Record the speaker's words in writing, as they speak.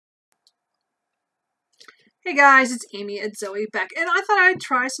Hey guys, it's Amy at Zoe Beck, and I thought I'd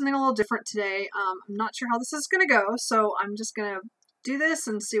try something a little different today. I'm not sure how this is going to go, so I'm just going to do this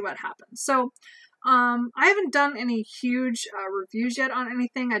and see what happens. I haven't done any huge reviews yet on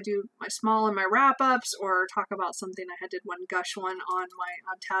anything. I do my small and my wrap-ups, or talk about something. I did one Gush one on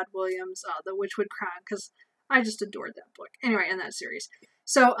my Tad Williams, The Witchwood Crown, because I just adored that book. Anyway, in that series.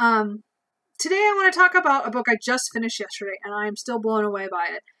 Today I want to talk about a book I just finished yesterday, and I am still blown away by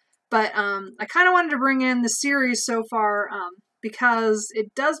it. But I kind of wanted to bring in the series so far because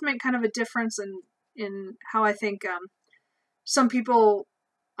it does make kind of a difference in how I think some people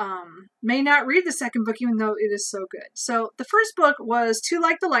may not read the second book, even though it is so good. So the first book was Too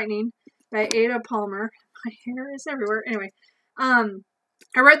Like the Lightning by Ada Palmer. My hair is everywhere. Anyway,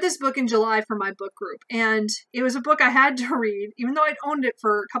 I read this book in July for my book group, and it was a book I had to read, even though I'd owned it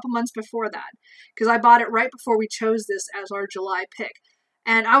for a couple months before that, because I bought it right before we chose this as our July pick.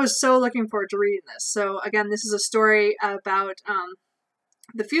 And I was so looking forward to reading this. So again, this is a story about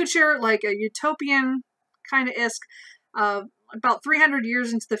the future, like a utopian kind of isk, about 300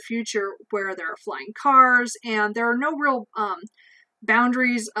 years into the future, where there are flying cars and there are no real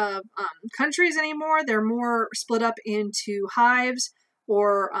boundaries of countries anymore. They're more split up into hives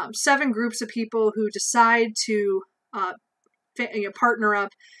or 7 groups of people who decide to partner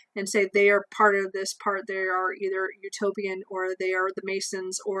up and say they are part of this part. They are either utopian, or they are the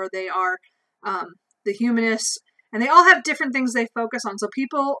Masons, or they are the humanists, and they all have different things they focus on. So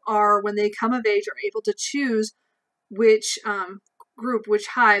people are, when they come of age, are able to choose which group, which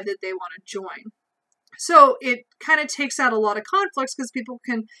hive that they want to join. So it kind of takes out a lot of conflicts because people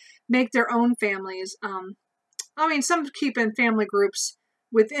can make their own families. Some keep in family groups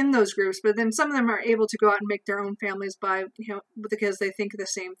within those groups, but then some of them are able to go out and make their own families because they think the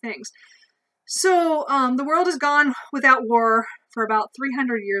same things. So the world has gone without war for about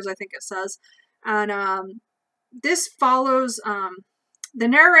 300 years, I think it says. And this follows, the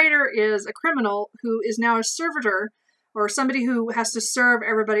narrator is a criminal who is now a servitor, or somebody who has to serve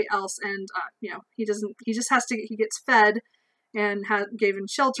everybody else. And, he gets fed and given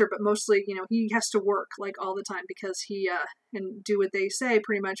shelter, but mostly, he has to work like all the time because and do what they say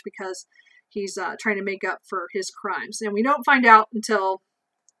pretty much because he's trying to make up for his crimes. And we don't find out until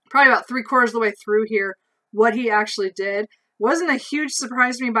probably about 3/4 of the way through here what he actually did. Wasn't a huge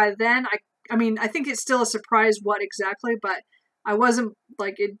surprise to me by then. I think it's still a surprise what exactly, but I wasn't,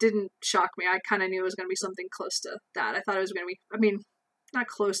 it didn't shock me. I kind of knew it was going to be something close to that. I thought it was going to be, not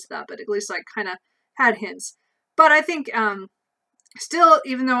close to that, but at least I kind of had hints. But I think, still,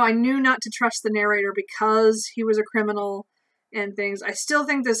 even though I knew not to trust the narrator because he was a criminal and things, I still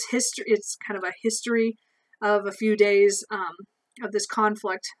think it's kind of a history of a few days of this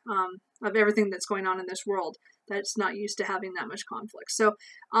conflict, of everything that's going on in this world that's not used to having that much conflict. So,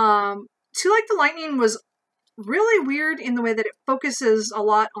 Too Like the Lightning was really weird in the way that it focuses a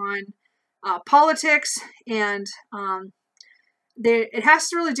lot on politics, and it has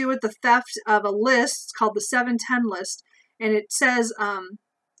to really do with the theft of a list. It's called the 710 list. And it says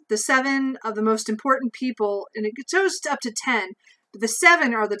the 7 of the most important people, and it goes up to 10, but the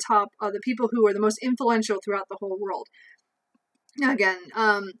 7 are the top of the people who are the most influential throughout the whole world. Now again,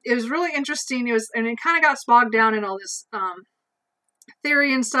 it was really interesting. And it kind of got bogged down in all this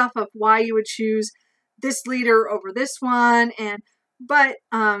theory and stuff of why you would choose this leader over this one.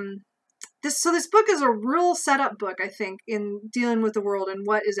 This book is a real setup book, I think, in dealing with the world and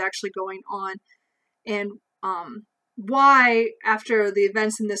what is actually going on, and why, after the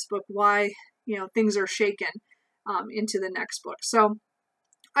events in this book, why things are shaken into the next book. So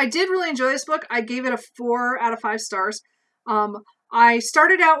I did really enjoy this book. I gave it a 4 out of 5 stars. I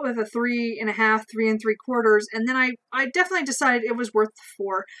started out with a 3.5, 3 3/4, and then I definitely decided it was worth the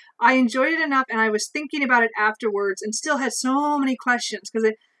 4. I enjoyed it enough, and I was thinking about it afterwards, and still had so many questions because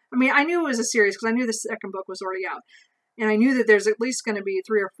I knew it was a series because I knew the second book was already out. And I knew that there's at least going to be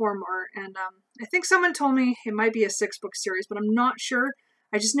 3 or 4 more. And I think someone told me it might be a 6-book series, but I'm not sure.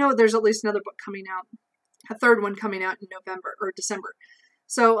 I just know there's at least another book coming out, a 3rd one coming out in November or December.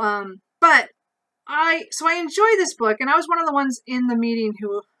 So I enjoyed this book, and I was one of the ones in the meeting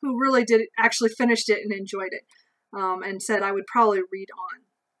who really actually finished it and enjoyed it, and said I would probably read on.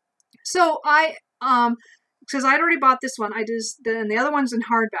 So because I'd already bought this one, and the other one's in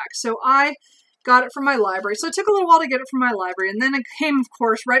hardback. So I got it from my library. So it took a little while to get it from my library. And then it came, of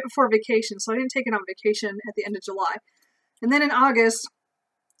course, right before vacation. So I didn't take it on vacation at the end of July. And then in August,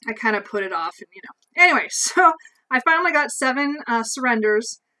 I kind of put it off. And, Anyway, so I finally got 7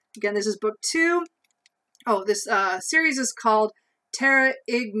 surrenders. Again, this is book 2. Oh, this series is called Terra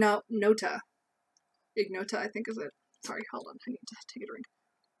Ignota. Ignota, I think is it. Sorry, hold on. I need to take a drink.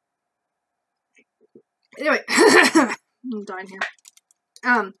 Anyway, I'm dying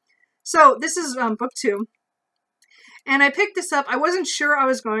here. So this is book 2. And I picked this up. I wasn't sure I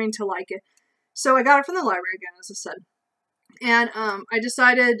was going to like it. So I got it from the library again, as I said. And I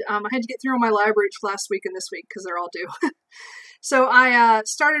decided I had to get through all my library last week and this week because they're all due. So I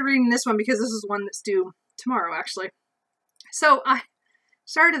started reading this one because this is one that's due tomorrow, actually. So I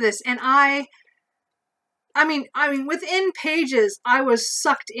started this, and I mean, within pages, I was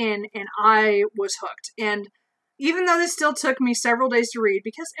sucked in, and I was hooked. And even though this still took me several days to read,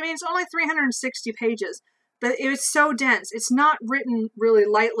 because, I mean, it's only 360 pages, but it was so dense. It's not written really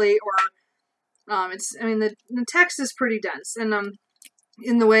lightly, or, the text is pretty dense, and,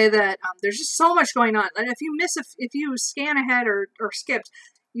 in the way that, there's just so much going on. And if you scan ahead or skipped,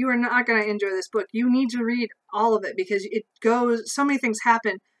 you are not going to enjoy this book. You need to read all of it, because so many things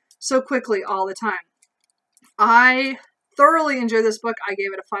happen so quickly all the time. I thoroughly enjoyed this book. I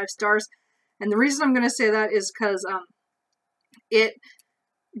gave it a 5 stars. And the reason I'm going to say that is because it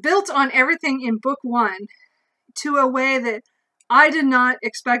built on everything in book 1 to a way that I did not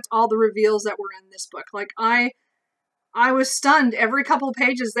expect all the reveals that were in this book. Like, I was stunned. Every couple of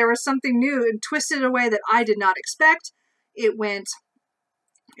pages there was something new and twisted in a way that I did not expect. It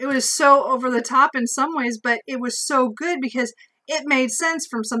was so over the top in some ways, but it was so good because it made sense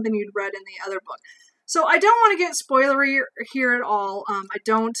from something you'd read in the other book. So I don't want to get spoilery here at all. I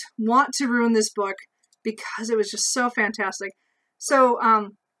don't want to ruin this book because it was just so fantastic. So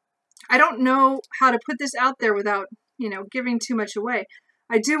I don't know how to put this out there without, giving too much away.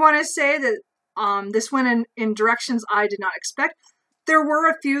 I do want to say that this went in directions I did not expect. There were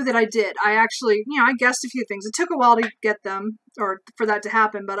a few that I did. I actually, I guessed a few things. It took a while to get them, or for that to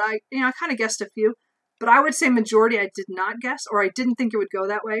happen, but I kind of guessed a few. But I would say majority I did not guess, or I didn't think it would go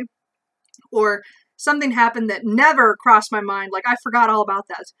that way. Or something happened that never crossed my mind. Like, I forgot all about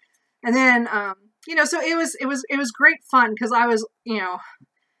that. And then, so it was great fun, because I was,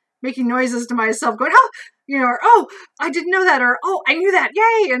 making noises to myself going, oh, or, oh, I didn't know that, or, oh, I knew that,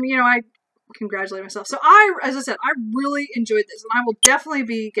 yay. And, I congratulate myself. So as I said, I really enjoyed this, and I will definitely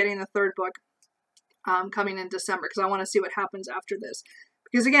be getting the 3rd book coming in December, because I want to see what happens after this.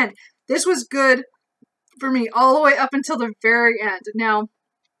 Because again, this was good for me all the way up until the very end. Now,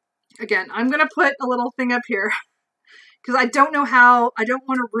 again, I'm going to put a little thing up here because I don't want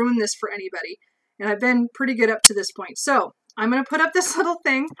to ruin this for anybody. And I've been pretty good up to this point. So I'm going to put up this little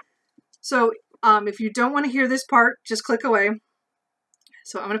thing. So if you don't want to hear this part, just click away.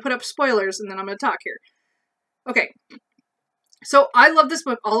 So I'm going to put up spoilers, and then I'm going to talk here. Okay. So I love this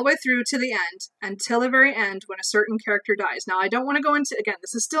book all the way through to the end, until the very end when a certain character dies. Now, I don't want to go into, again,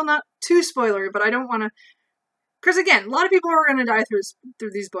 this is still not too spoilery, but I don't want to, because again, a lot of people are going to die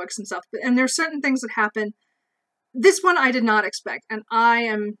through these books and stuff, and there's certain things that happen. This one I did not expect, and I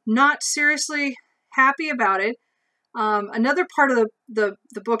am not seriously happy about it. Another part of the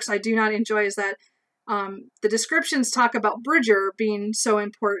books I do not enjoy is that the descriptions talk about Bridger being so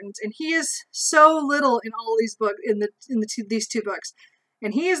important, and he is so little in all these books, these 2 books,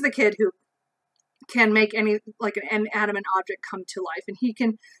 and he is the kid who can make an inanimate object come to life, and he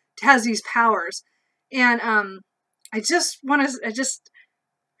has these powers, and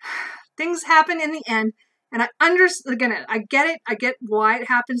things happen in the end, and I get it, I get why it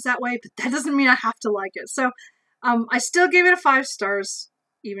happens that way, but that doesn't mean I have to like it. So I still gave it a 5 stars,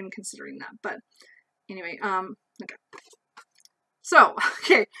 even considering that, but anyway, okay. So,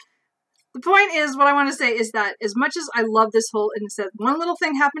 okay. The point is, what I want to say is that as much as I love this whole, and it said one little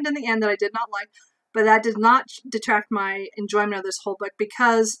thing happened in the end that I did not like, but that did not detract my enjoyment of this whole book,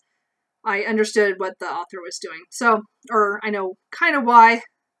 because I understood what the author was doing. So, or I know kind of why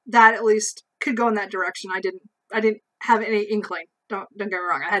that at least could go in that direction. I didn't have any inkling. Don't get me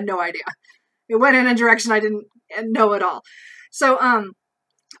wrong. I had no idea. It went in a direction I didn't know at all. So,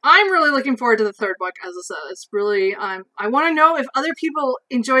 I'm really looking forward to the 3rd book, as I said. It's really, I want to know if other people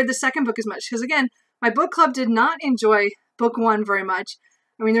enjoyed the 2nd book as much. Because again, my book club did not enjoy book 1 very much.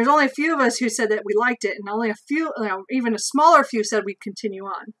 I mean, there's only a few of us who said that we liked it, and only a few, even a smaller few said we'd continue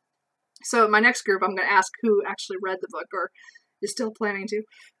on. So my next group, I'm going to ask who actually read the book or is still planning to.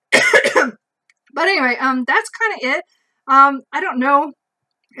 But anyway, that's kind of it. I don't know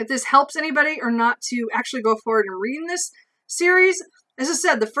if this helps anybody or not to actually go forward and reading this series. As I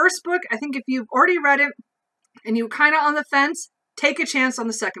said, the 1st book, I think if you've already read it and you're kind of on the fence, take a chance on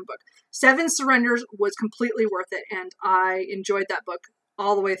the 2nd book. 7 Surrenders was completely worth it, and I enjoyed that book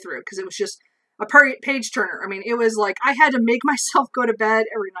all the way through because it was just a page turner. I mean, it was like I had to make myself go to bed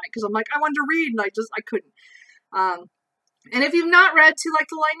every night because I'm like, I wanted to read, and I couldn't. And if you've not read Too Like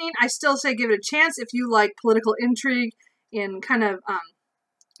the Lightning, I still say give it a chance if you like political intrigue and kind of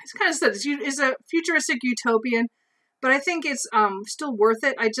kind of said, it's a futuristic utopian, but I think it's still worth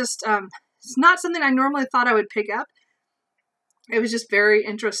it. I just, it's not something I normally thought I would pick up. It was just very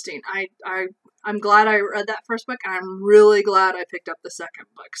interesting. I'm glad I read that first book, and I'm really glad I picked up the second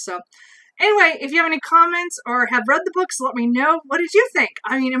book. So anyway, if you have any comments or have read the books, let me know. What did you think?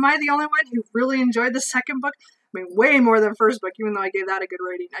 I mean, am I the only one who really enjoyed the second book? I mean, way more than first book, even though I gave that a good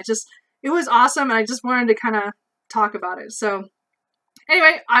rating. It was awesome, and I just wanted to kind of talk about it. So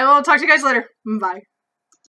anyway, I will talk to you guys later. Bye.